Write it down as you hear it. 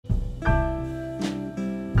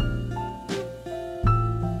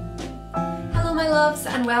loves,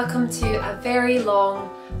 and welcome to a very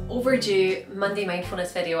long overdue Monday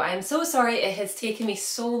Mindfulness video. I am so sorry it has taken me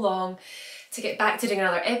so long to get back to doing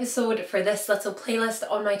another episode for this little playlist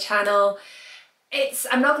on my channel.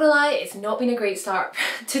 I'm not gonna lie, it's not been a great start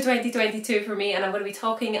to 2022 for me, and I'm going to be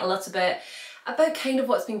talking a little bit about kind of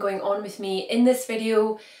what's been going on with me in this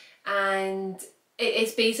video, and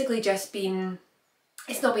it's basically just been,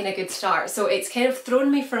 it's not been a good start. So it's kind of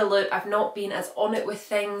thrown me for a loop. I've not been as on it with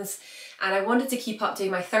things, and I wanted to keep up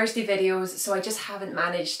doing my Thursday videos, so I just haven't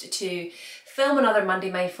managed to film another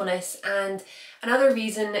Monday Mindfulness. And another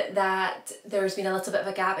reason that there's been a little bit of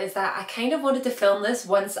a gap is that I kind of wanted to film this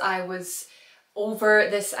once I was over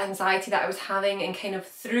this anxiety that I was having and kind of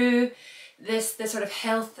through this sort of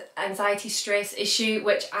health anxiety stress issue,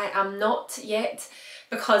 which I am not yet,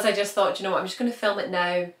 because I just thought, you know what, I'm just going to film it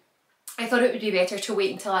now. I thought it would be better to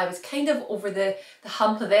wait until I was kind of over the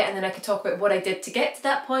hump of it, and then I could talk about what I did to get to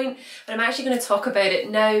that point. But I'm actually going to talk about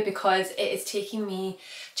it now because it is taking me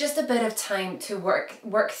just a bit of time to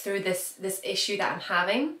work through this issue that I'm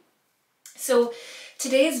having. So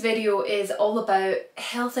today's video is all about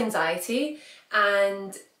health anxiety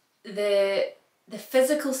and the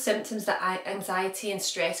physical symptoms that anxiety and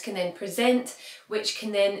stress can then present, which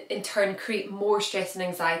can then in turn create more stress and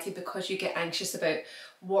anxiety because you get anxious about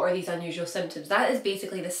what are these unusual symptoms. That is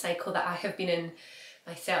basically the cycle that I have been in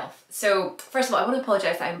myself. So first of all, I want to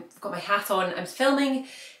apologise that I've got my hat on. I'm filming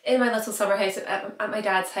in my little summer house at my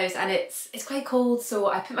dad's house, and it's quite cold,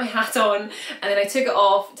 so I put my hat on and then I took it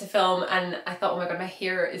off to film, and I thought, oh my god, my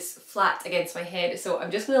hair is flat against my head, so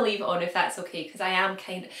I'm just going to leave it on if that's okay, because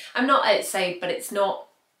I'm not outside, but there's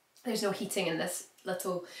no heating in this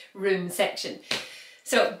little room section.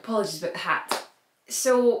 So apologies about the hat.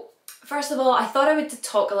 So first of all, I thought I would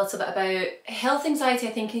talk a little bit about health anxiety.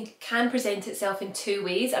 I think it can present itself in two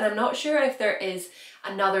ways, and I'm not sure if there is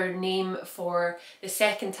another name for the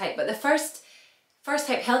second type. But the first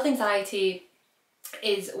type, health anxiety,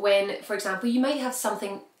 is when, for example, you might have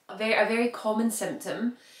a very common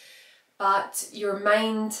symptom, but your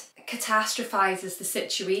mind catastrophizes the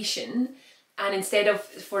situation, and instead of,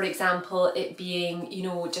 for example, it being, you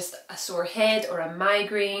know, just a sore head or a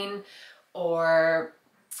migraine or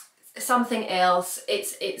something else,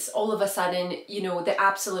 it's all of a sudden, you know, the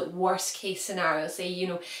absolute worst case scenario. Say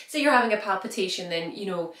you're having a palpitation, then, you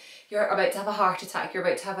know, you're about to have a heart attack, you're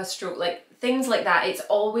about to have a stroke, like things like that. It's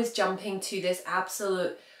always jumping to this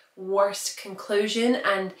absolute worst conclusion.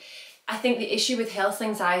 And I think the issue with health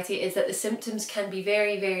anxiety is that the symptoms can be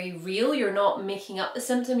very, very real. You're not making up the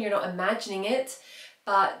symptom, you're not imagining it,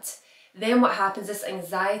 but then what happens is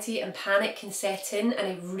anxiety and panic can set in, and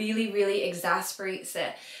it really, really exasperates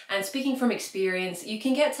it. And speaking from experience, you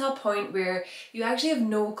can get to a point where you actually have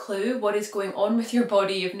no clue what is going on with your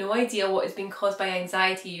body. You have no idea what is being caused by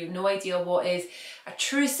anxiety. You have no idea what is a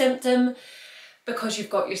true symptom, because you've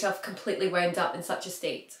got yourself completely wound up in such a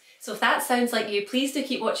state. So if that sounds like you, please do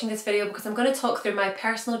keep watching this video, because I'm going to talk through my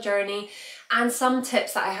personal journey and some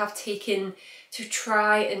tips that I have taken to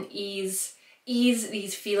try and ease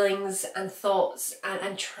these feelings and thoughts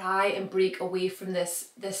and try and break away from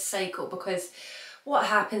this cycle. Because what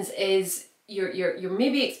happens is you're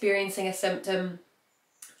maybe experiencing a symptom.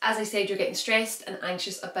 As I said, you're getting stressed and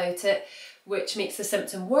anxious about it, which makes the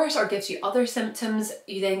symptom worse or gives you other symptoms.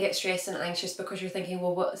 You then get stressed and anxious because you're thinking,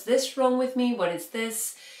 well, what is this wrong with me? What is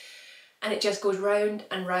this? And it just goes round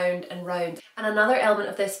and round and round. And another element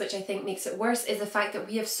of this, which I think makes it worse, is the fact that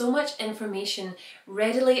we have so much information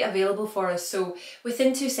readily available for us. So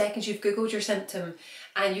within 2 seconds, you've Googled your symptom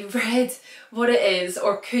and you've read what it is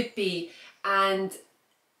or could be. And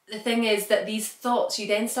the thing is that these thoughts, you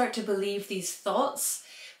then start to believe these thoughts,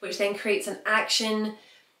 which then creates an action,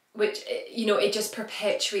 which, you know, it just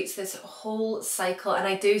perpetuates this whole cycle. And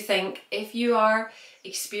I do think if you are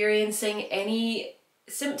experiencing any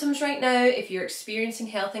symptoms right now, if you're experiencing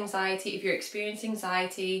health anxiety, if you're experiencing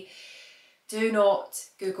anxiety, do not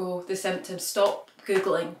Google the symptoms. Stop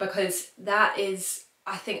Googling, because that is,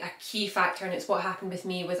 I think, a key factor, and it's what happened with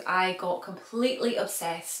me. Was I got completely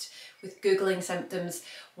obsessed with Googling symptoms,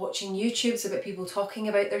 watching YouTubes about people talking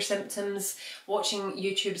about their symptoms, watching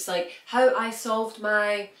YouTubes like how I solved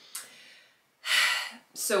my...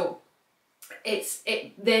 So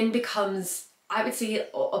it then becomes, I would say,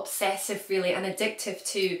 obsessive really, and addictive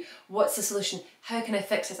to what's the solution, how can I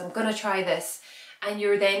fix this, I'm gonna try this. And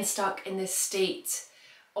you're then stuck in this state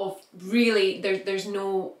of really, there's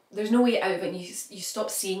no way out of it, and you stop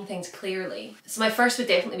seeing things clearly. So my first would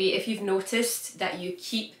definitely be, if you've noticed that you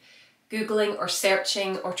keep Googling or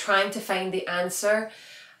searching or trying to find the answer,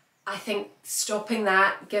 I think stopping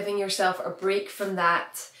that, giving yourself a break from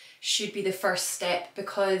that should be the first step,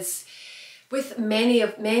 because with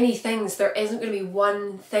many things, there isn't going to be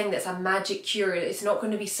one thing that's a magic cure. It's not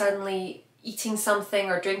going to be suddenly eating something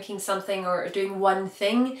or drinking something or doing one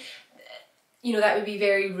thing. You know, that would be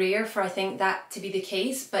very rare for, I think, that to be the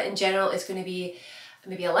case. But in general, it's going to be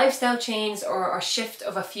maybe a lifestyle change or a shift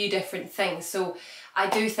of a few different things. So I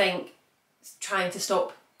do think trying to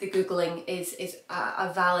stop the Googling is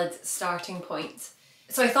a valid starting point.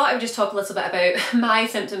 So I thought I would just talk a little bit about my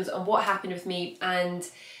symptoms and what happened with me, and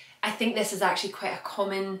I think this is actually quite a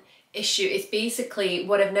common issue. It's basically,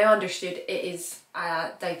 what I've now understood, it is a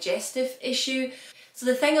digestive issue. So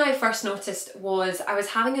the thing I first noticed was I was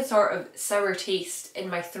having a sort of sour taste in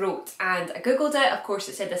my throat, and I googled it. Of course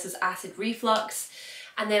it said this is acid reflux.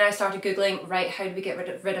 And then I started Googling, right, how do we get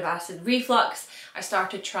rid of acid reflux? I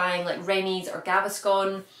started trying like Rennie's or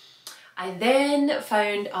Gaviscon. I then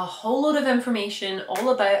found a whole load of information all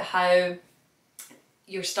about how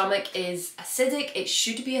your stomach is acidic. It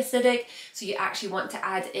should be acidic. So you actually want to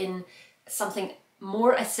add in something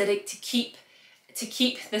more acidic to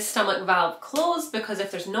keep the stomach valve closed, because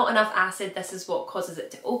if there's not enough acid, this is what causes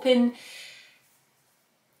it to open.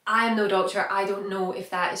 I am no doctor, I don't know if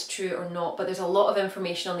that is true or not, but there's a lot of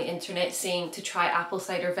information on the internet saying to try apple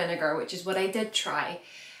cider vinegar, which is what I did try.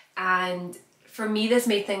 And for me, this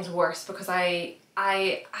made things worse because I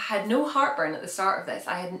had no heartburn at the start of this.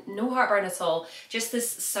 I had no heartburn at all, just this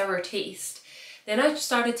sour taste. Then I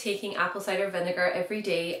started taking apple cider vinegar every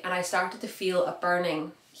day, and I started to feel a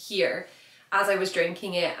burning here as I was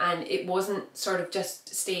drinking it, and it wasn't sort of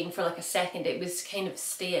just staying for like a second, it was kind of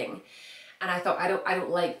staying. And I thought, I don't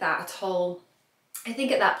like that at all. I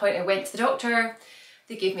think at that point I went to the doctor,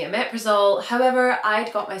 they gave me omeprazole. However,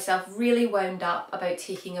 I'd got myself really wound up about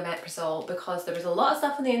taking omeprazole because there was a lot of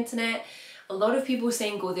stuff on the internet, a lot of people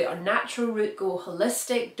saying go the unnatural route, go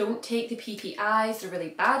holistic, don't take the PPIs, they're really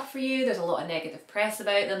bad for you, there's a lot of negative press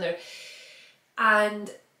about them. And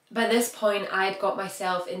by this point I'd got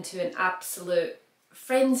myself into an absolute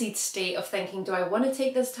frenzied state of thinking, do I want to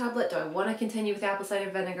take this tablet? Do I want to continue with the apple cider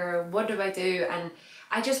vinegar? What do I do? And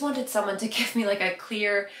I just wanted someone to give me like a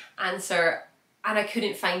clear answer, and I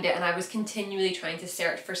couldn't find it, and I was continually trying to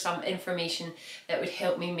search for some information that would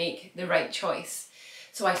help me make the right choice.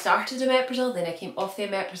 So I started omeprazole, then I came off the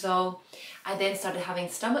omeprazole. I then started having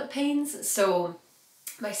stomach pains, so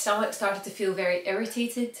my stomach started to feel very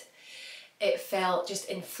irritated. It felt just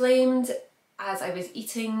inflamed as I was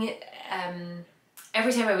eating.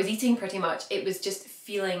 Every time I was eating, pretty much, it was just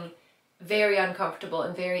feeling very uncomfortable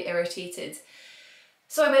and very irritated.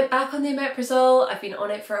 So I went back on the omeprazole. I've been on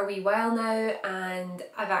it for a wee while now, and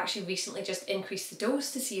I've actually recently just increased the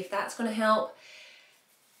dose to see if that's going to help.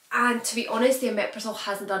 And to be honest, the omeprazole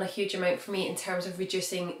hasn't done a huge amount for me in terms of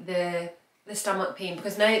reducing the stomach pain,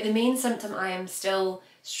 because now the main symptom I am still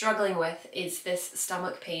struggling with is this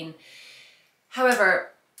stomach pain.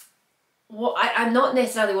 However, I'm not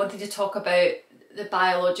necessarily wanting to talk about the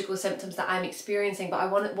biological symptoms that I'm experiencing,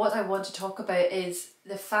 but what I want to talk about is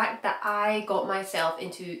the fact that I got myself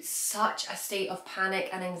into such a state of panic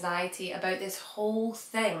and anxiety about this whole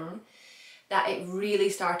thing that it really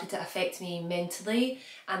started to affect me mentally,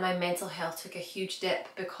 and my mental health took a huge dip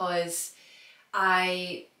because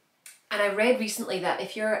I read recently that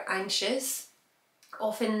if you're anxious,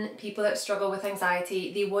 often people that struggle with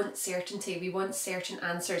anxiety, they want certainty, we want certain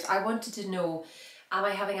answers. I wanted to know, am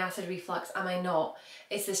I having acid reflux? Am I not?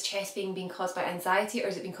 Is this chest pain being caused by anxiety, or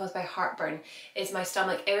is it being caused by heartburn? Is my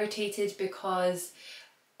stomach irritated because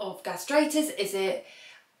of gastritis? Is it...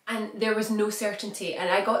 And there was no certainty, and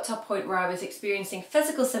I got to a point where I was experiencing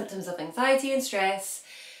physical symptoms of anxiety and stress,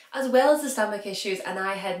 as well as the stomach issues, and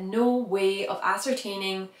I had no way of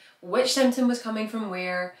ascertaining which symptom was coming from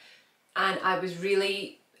where, and I was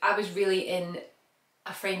really in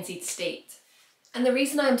a frenzied state. And the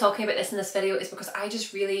reason I'm talking about this in this video is because I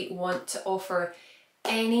just really want to offer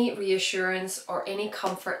any reassurance or any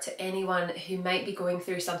comfort to anyone who might be going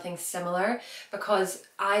through something similar, because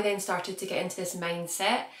I then started to get into this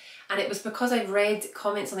mindset, and it was because I've read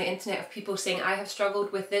comments on the internet of people saying, I have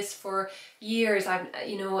struggled with this for years,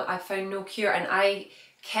 I've found no cure, and I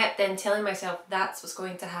kept then telling myself that's what's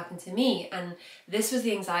going to happen to me. And this was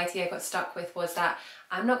the anxiety I got stuck with, was that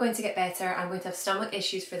I'm not going to get better, I'm going to have stomach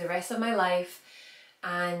issues for the rest of my life,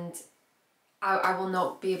 and I will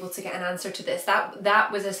not be able to get an answer to this.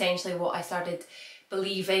 That was essentially what I started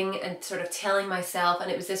believing and sort of telling myself,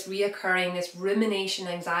 and it was this reoccurring, this rumination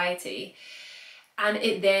anxiety. And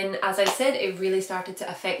it then, as I said, it really started to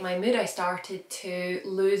affect my mood. I started to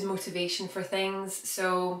lose motivation for things.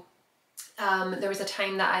 So there was a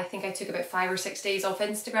time that I think I took about 5 or 6 days off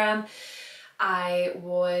Instagram. I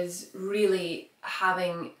was really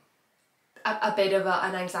having a bit of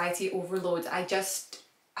an anxiety overload.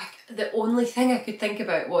 The only thing I could think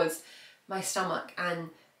about was my stomach and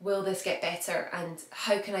will this get better and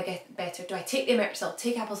how can I get better? Do I take the omeprazole,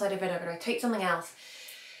 take apple cider vinegar, do I take something else?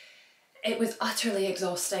 It was utterly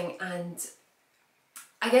exhausting, and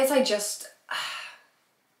I guess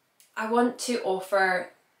I want to offer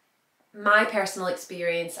my personal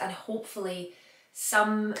experience and hopefully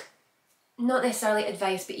some, not necessarily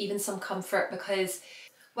advice, but even some comfort, because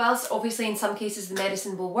whilst obviously in some cases the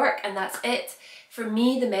medicine will work and that's it, for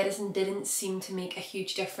me the medicine didn't seem to make a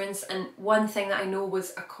huge difference. And one thing that I know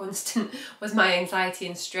was a constant was my anxiety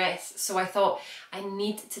and stress. So I thought I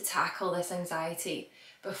need to tackle this anxiety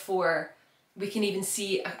before we can even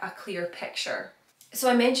see a clear picture. So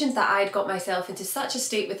I mentioned that I'd got myself into such a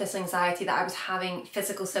state with this anxiety that I was having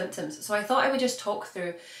physical symptoms. So I thought I would just talk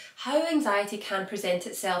through how anxiety can present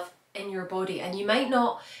itself in your body. And you might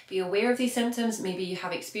not be aware of these symptoms, maybe you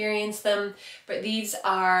have experienced them, but these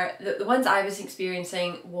are, the ones I was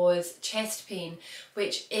experiencing was chest pain,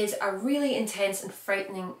 which is a really intense and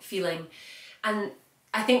frightening feeling. And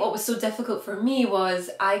I think what was so difficult for me was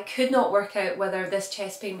I could not work out whether this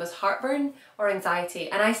chest pain was heartburn or anxiety.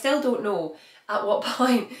 And I still don't know at what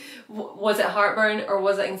point was it heartburn or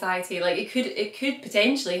was it anxiety. Like it could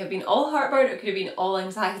potentially have been all heartburn, or it could have been all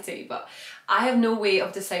anxiety, but I have no way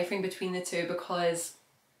of deciphering between the two because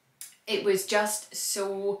it was just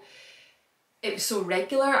so, it was so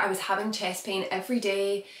regular. I was having chest pain every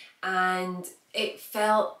day and it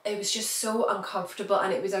was just so uncomfortable,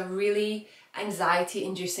 and it was a really anxiety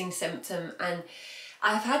inducing symptom. And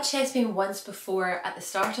I've had chest pain once before at the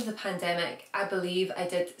start of the pandemic. I believe I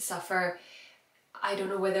did suffer, I don't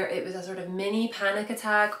know whether it was a sort of mini panic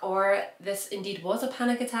attack or this indeed was a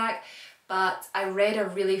panic attack, but I read a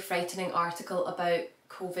really frightening article about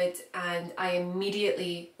COVID and I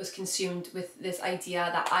immediately was consumed with this idea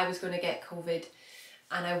that I was going to get COVID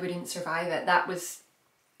and I wouldn't survive it.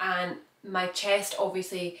 And my chest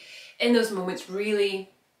obviously in those moments really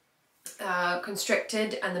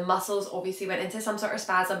constricted, and the muscles obviously went into some sort of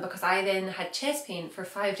spasm because I then had chest pain for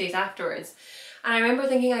 5 days afterwards. And I remember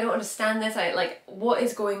thinking, I don't understand this, what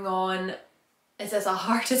is going on? Is this a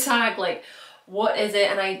heart attack? Like, what is it?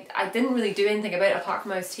 And I didn't really do anything about it apart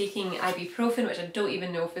from I was taking ibuprofen, which I don't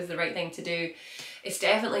even know if is the right thing to do. It's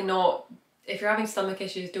definitely not, if you're having stomach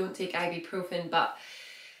issues, don't take ibuprofen, but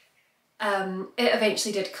it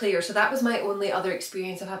eventually did clear. So that was my only other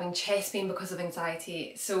experience of having chest pain because of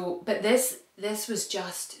anxiety. So, but this was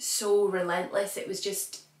just so relentless. It was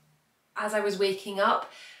just, as I was waking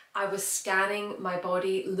up, I was scanning my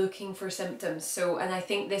body looking for symptoms. So, and I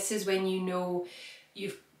think this is when you know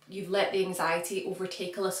you've let the anxiety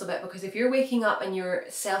overtake a little bit, because if you're waking up and you're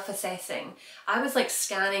self-assessing, I was like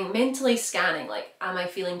mentally scanning, like, am I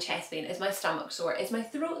feeling chest pain? Is my stomach sore? Is my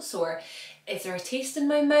throat sore? Is there a taste in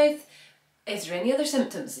my mouth? Is there any other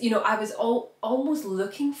symptoms? You know, I was almost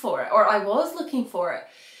looking for it, or I was looking for it.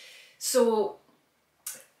 So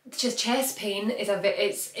just chest pain is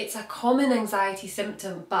it's a common anxiety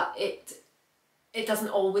symptom, but it doesn't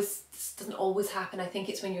always happen. I think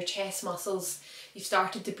it's when your chest muscles, you've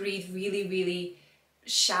started to breathe really, really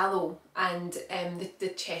shallow, and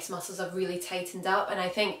the chest muscles have really tightened up. And I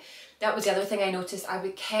think that was the other thing I noticed. I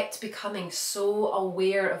kept becoming so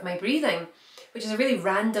aware of my breathing, which is a really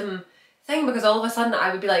random thing, because all of a sudden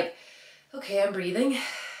I would be like, okay, I'm breathing,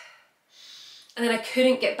 and then I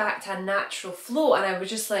couldn't get back to a natural flow, and I was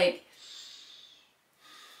just like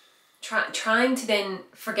trying to then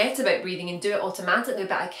forget about breathing and do it automatically,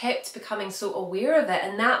 but I kept becoming so aware of it,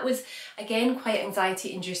 and that was again quite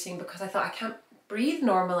anxiety inducing because I thought I can't breathe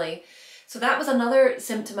normally. So that was another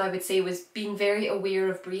symptom I would say, was being very aware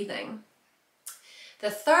of breathing.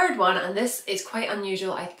 The third one, and this is quite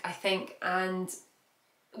unusual I think, and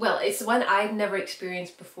well, it's the one I'd never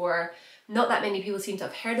experienced before. Not that many people seem to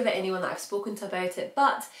have heard of it, anyone that I've spoken to about it,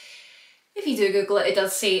 but if you do Google it, it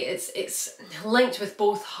does say it's linked with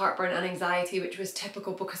both heartburn and anxiety, which was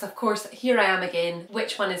typical because of course here I am again,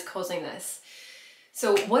 which one is causing this?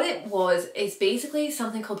 So what it was is basically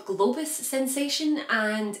something called Globus sensation,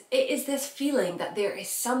 and it is this feeling that there is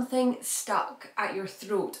something stuck at your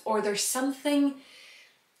throat, or there's something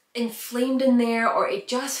inflamed in there, or it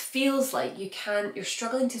just feels like you're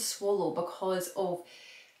struggling to swallow because of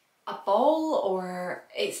a ball, or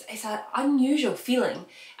it's an unusual feeling.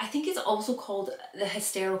 I think it's also called the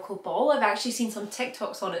hysterical ball. I've actually seen some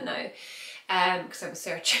TikToks on it now, because I was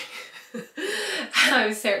searching. I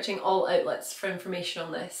was searching all outlets for information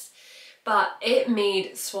on this, but it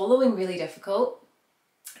made swallowing really difficult.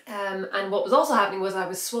 And what was also happening was I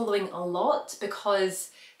was swallowing a lot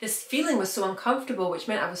because this feeling was so uncomfortable, which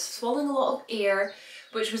meant I was swallowing a lot of air,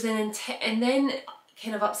 which was and then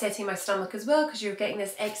kind of upsetting my stomach as well, because you're getting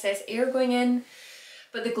this excess air going in.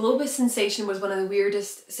 But the Globus sensation was one of the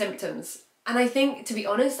weirdest symptoms. And I think, to be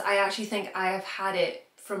honest, I actually think I have had it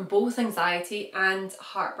from both anxiety and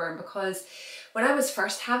heartburn, because when I was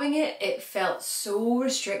first having it, it felt so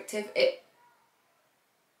restrictive.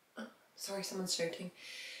 Sorry, someone's shouting.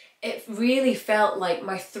 It really felt like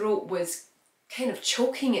my throat was kind of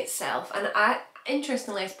choking itself. And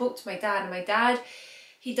interestingly, I spoke to my dad, and my dad,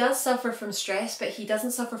 he does suffer from stress, but he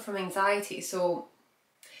doesn't suffer from anxiety. So,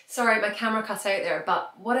 sorry, my camera cut out there,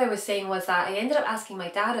 but what I was saying was that I ended up asking my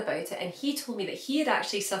dad about it, and he told me that he had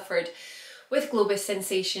actually suffered with Globus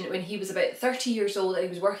sensation when he was about 30 years old, and he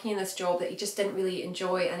was working in this job that he just didn't really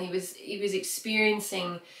enjoy, and he was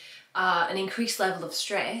experiencing an increased level of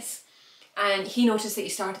stress. And he noticed that he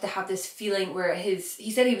started to have this feeling where he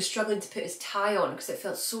said he was struggling to put his tie on because it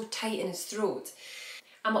felt so tight in his throat.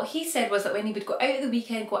 And what he said was that when he would go out at the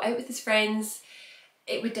weekend, go out with his friends,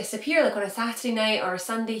 it would disappear. Like on a Saturday night or a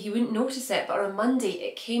Sunday, he wouldn't notice it, but on a Monday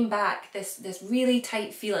it came back, this really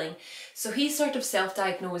tight feeling. So he sort of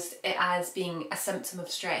self-diagnosed it as being a symptom of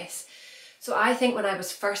stress. So I think when I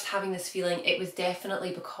was first having this feeling, it was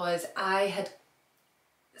definitely because I had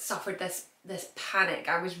suffered this panic.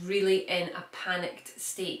 I was really in a panicked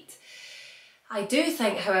state. I do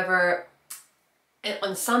think, however,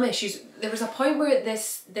 on some issues, there was a point where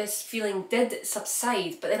this feeling did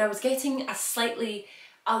subside, but then I was getting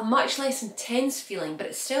a much less intense feeling, but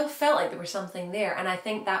it still felt like there was something there, and I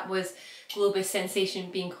think that was Globus sensation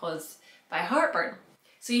being caused by heartburn.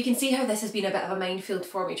 So you can see how this has been a bit of a minefield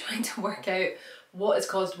for me, trying to work out what has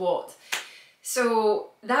caused what.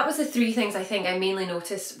 So that was the three things I think I mainly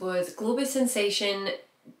noticed, was Globus sensation,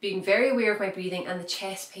 being very aware of my breathing, and the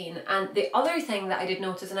chest pain. And the other thing that I did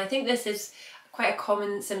notice, and I think this is quite a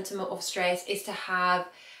common symptom of stress, is to have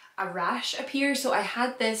a rash appear. So I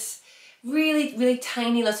had this really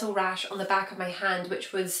tiny little rash on the back of my hand,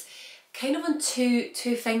 which was kind of on two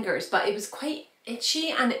fingers, but it was quite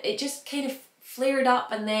itchy, and it just kind of flared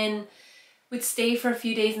up and then would stay for a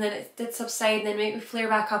few days, and then it did subside and then maybe flare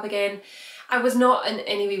back up again. I was not in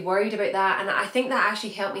any way worried about that, and I think that actually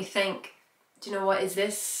helped me think, do you know what, is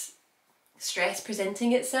this stress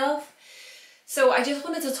presenting itself? So I just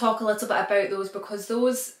wanted to talk a little bit about those, because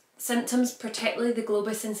those symptoms, particularly the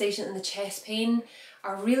Globus sensation and the chest pain,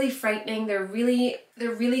 are really frightening. They're really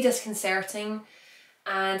disconcerting,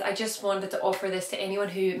 and I just wanted to offer this to anyone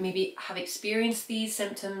who maybe have experienced these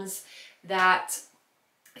symptoms, that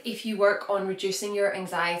if you work on reducing your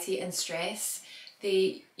anxiety and stress,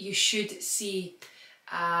 you should see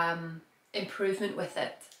improvement with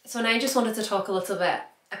it. So now I just wanted to talk a little bit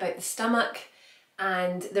about the stomach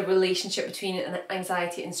and the relationship between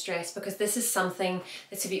anxiety and stress, because this is something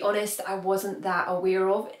that, to be honest, I wasn't that aware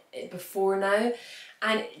of before now.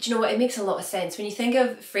 And do you know what, it makes a lot of sense when you think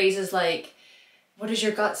of phrases like, what does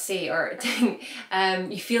your gut say, or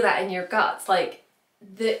you feel that in your guts, like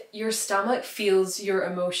your stomach feels your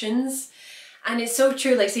emotions. And it's so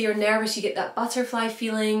true, like say you're nervous, you get that butterfly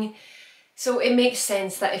feeling. So it makes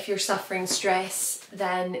sense that if you're suffering stress,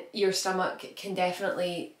 then your stomach can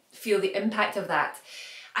definitely feel the impact of that.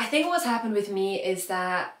 I think what's happened with me is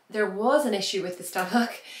that there was an issue with the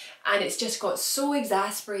stomach, and it's just got so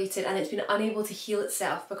exasperated, and it's been unable to heal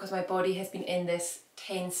itself because my body has been in this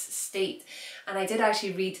tense state. And I did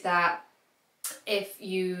actually read that if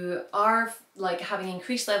you are like having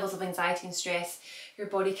increased levels of anxiety and stress, your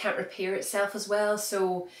body can't repair itself as well.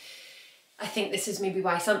 So I think this is maybe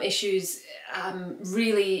why some issues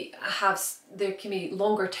really there can be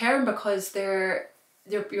longer term, because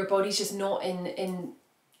your body's just not in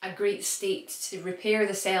a great state to repair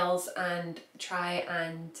the cells and try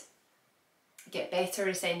and get better,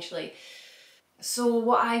 essentially. So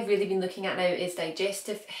what I've really been looking at now is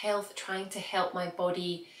digestive health, trying to help my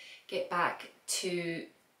body get back to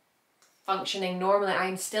functioning normally.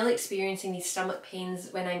 I'm still experiencing these stomach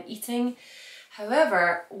pains when I'm eating.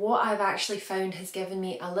 However, what I've actually found has given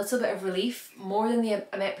me a little bit of relief, more than the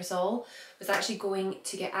omeprazole, was actually going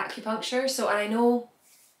to get acupuncture. So, and I know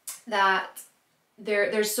that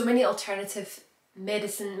there's so many alternative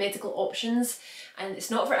medical options, and it's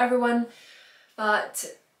not for everyone, but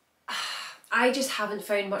I just haven't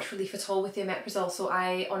found much relief at all with the omeprazole. So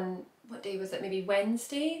on what day was it, maybe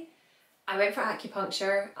Wednesday, I went for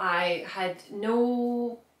acupuncture. I had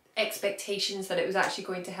no expectations that it was actually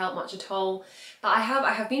going to help much at all, but I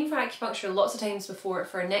have been for acupuncture lots of times before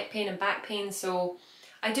for neck pain and back pain, so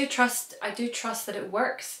I do trust that it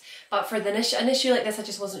works. But for an issue like this, I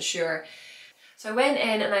just wasn't sure. So I went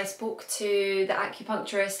in and I spoke to the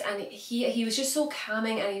acupuncturist, and he was just so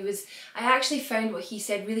calming, and I actually found what he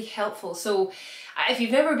said really helpful. So if you've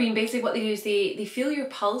never been, basically what they do is they feel your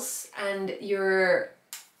pulse, and your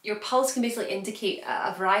pulse can basically indicate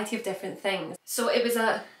a variety of different things. So it was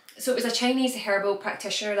a Chinese herbal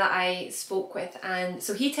practitioner that I spoke with, and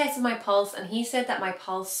so he tested my pulse, and he said that my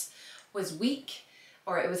pulse was weak,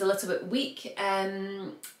 or it was a little bit weak,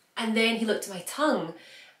 and then he looked at my tongue,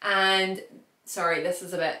 and sorry, this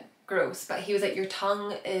is a bit gross, but he was like, your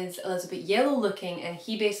tongue is a little bit yellow looking, and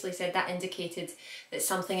he basically said that indicated that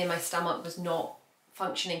something in my stomach was not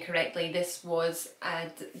functioning correctly. This was a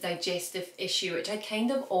digestive issue, which I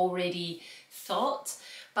kind of already thought,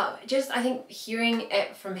 but just I think hearing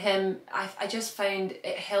it from him, I just found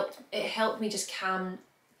it helped me just calm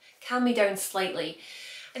me down slightly.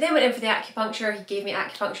 I then went in for the acupuncture. He gave me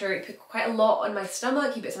acupuncture. He put quite a lot on my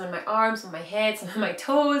stomach. He put some on my arms, some on my head, some on my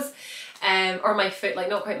toes, or my foot, like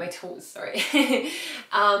not quite my toes, sorry.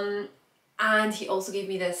 And he also gave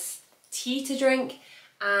me this tea to drink,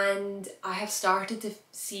 and I have started to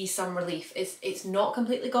see some relief. It's not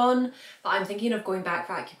completely gone, but I'm thinking of going back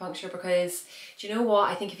for acupuncture, because do you know what?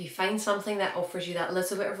 I think if you find something that offers you that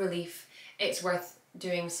little bit of relief, it's worth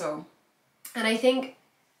doing so. And I think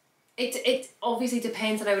it obviously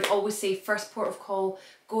depends, and I would always say first port of call,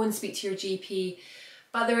 go and speak to your GP,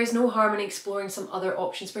 but there is no harm in exploring some other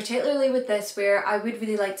options, particularly with this, where I would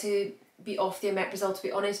really like to be off the omeprazole, to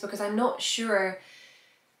be honest, because I'm not sure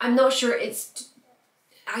it's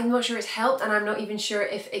helped, and I'm not even sure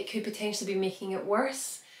if it could potentially be making it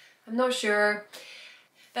worse. I'm not sure.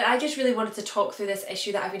 But I just really wanted to talk through this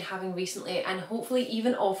issue that I've been having recently, and hopefully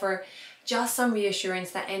even offer just some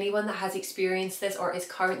reassurance that anyone that has experienced this or is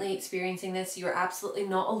currently experiencing this, you're absolutely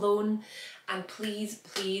not alone. And please,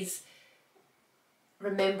 please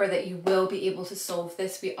remember that you will be able to solve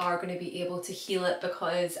this. We are going to be able to heal it,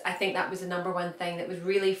 because I think that was the number one thing that was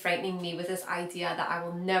really frightening me, with this idea that I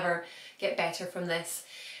will never get better from this.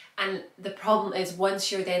 And the problem is,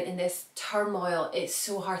 once you're then in this turmoil, it's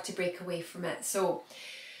so hard to break away from it. So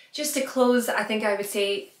just to close, I think I would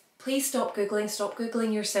say, please stop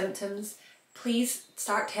Googling your symptoms. Please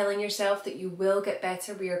start telling yourself that you will get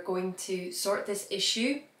better. We are going to sort this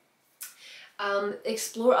issue.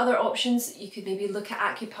 Explore other options. You could maybe look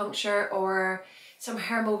at acupuncture or some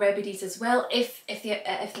herbal remedies as well, if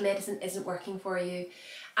the medicine isn't working for you.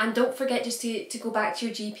 And don't forget just to go back to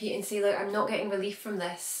your GP and say, look, I'm not getting relief from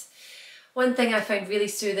this. One thing I found really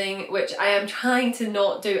soothing, which I am trying to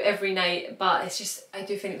not do every night, but it's just, I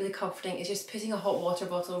do find it really comforting, is just putting a hot water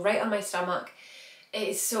bottle right on my stomach. It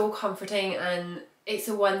is so comforting, and it's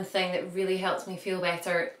the one thing that really helps me feel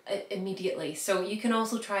better immediately. So you can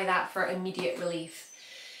also try that for immediate relief.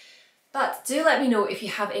 But do let me know if you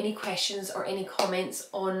have any questions or any comments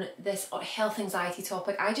on this health anxiety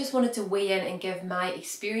topic. I just wanted to weigh in and give my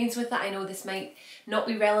experience with it. I know this might not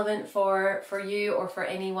be relevant for you or for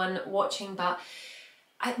anyone watching, but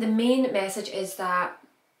the main message is that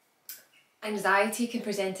anxiety can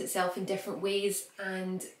present itself in different ways,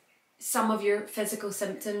 and some of your physical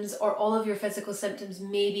symptoms or all of your physical symptoms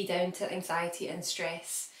may be down to anxiety and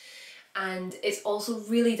stress. And it's also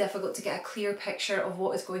really difficult to get a clear picture of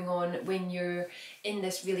what is going on when you're in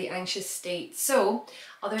this really anxious state. So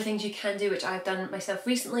other things you can do, which I've done myself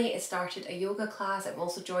recently, is started a yoga class. I've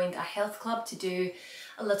also joined a health club to do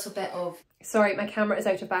a little bit of... Sorry, my camera is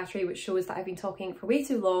out of battery, which shows that I've been talking for way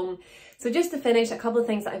too long. So just to finish, a couple of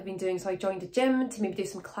things that I've been doing. So I joined a gym to maybe do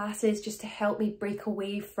some classes just to help me break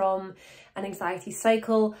away from an anxiety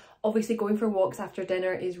cycle. Obviously going for walks after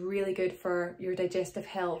dinner is really good for your digestive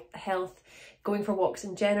health. Going for walks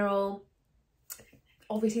in general.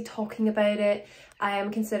 Obviously talking about it. I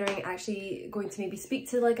am considering actually going to maybe speak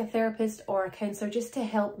to like a therapist or a counsellor just to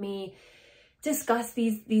help me discuss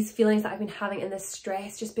these feelings that I've been having and this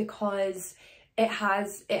stress, just because it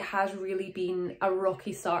has really been a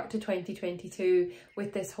rocky start to 2022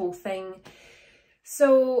 with this whole thing.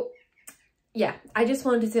 So yeah, I just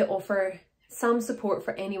wanted to offer some support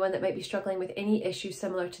for anyone that might be struggling with any issue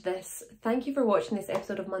similar to this. Thank you for watching this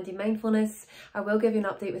episode of Monday Mindfulness. I will give you an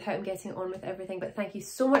update with how I'm getting on with everything, but thank you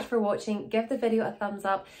so much for watching. Give the video a thumbs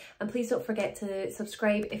up, and please don't forget to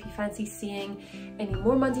subscribe if you fancy seeing any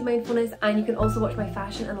more Monday Mindfulness. And you can also watch my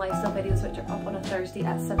fashion and lifestyle videos, which are up on a Thursday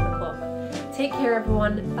at 7 o'clock. Take care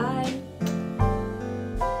everyone, bye.